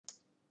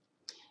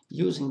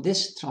Using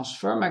this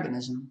transfer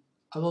mechanism,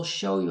 I will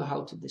show you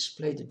how to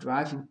display the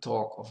driving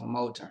torque of a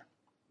motor.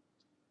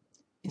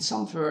 In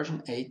some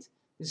version 8,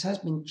 this has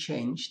been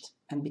changed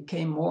and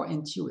became more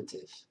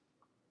intuitive.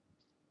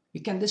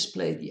 We can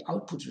display the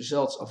output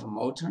results of a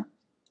motor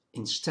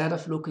instead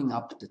of looking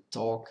up the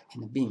torque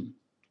in a beam.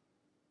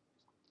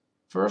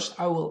 First,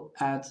 I will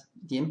add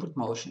the input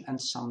motion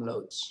and some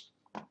loads.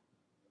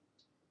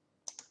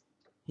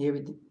 Here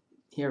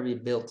we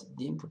build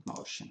the input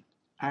motion.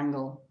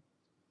 Angle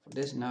for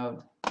this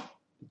node,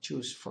 we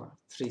choose for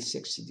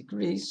 360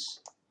 degrees,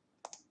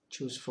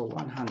 choose for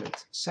 100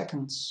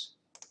 seconds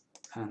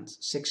and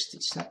 60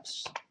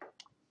 steps.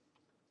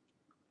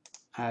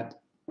 Add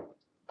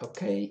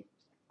OK.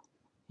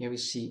 Here we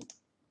see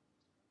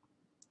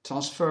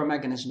transfer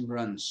mechanism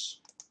runs.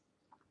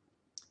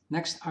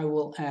 Next I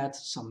will add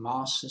some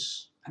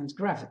masses and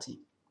gravity.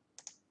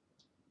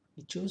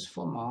 We choose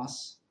for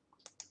mass.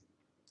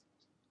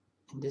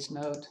 In this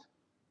node,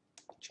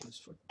 we choose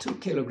for 2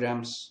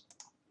 kilograms.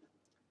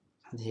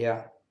 And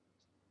here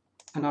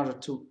another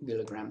 2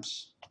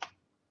 kilograms.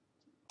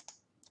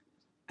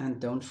 And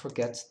don't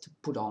forget to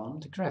put on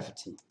the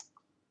gravity.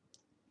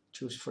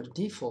 Choose for the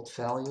default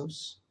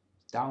values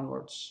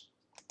downwards.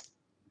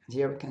 And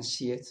here we can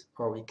see it,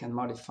 or we can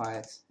modify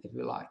it if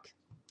we like.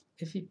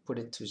 If we put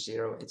it to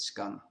 0, it's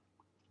gone.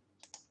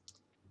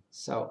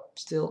 So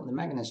still the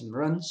mechanism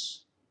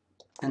runs.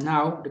 And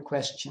now the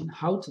question,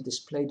 how to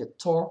display the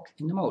torque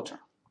in the motor.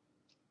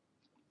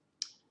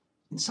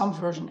 In some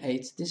version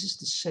 8, this is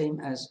the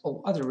same as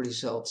all other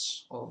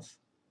results of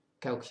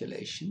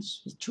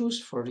calculations. We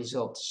choose for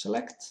result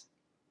select,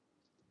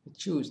 we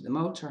choose the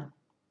motor,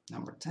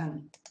 number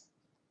 10,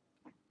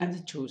 and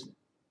we choose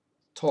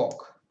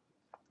torque.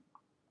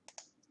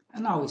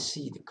 And now we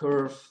see the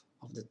curve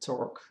of the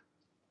torque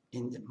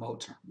in the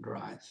motor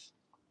drive.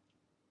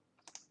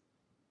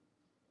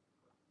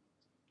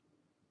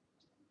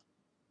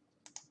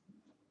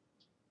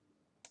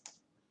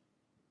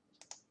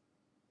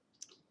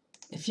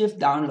 If you've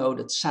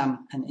downloaded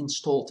SAM and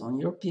installed on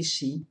your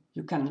PC,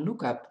 you can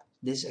look up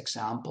this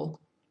example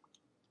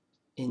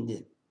in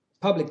the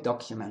public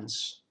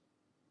documents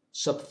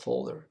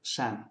subfolder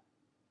SAM.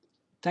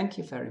 Thank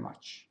you very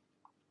much.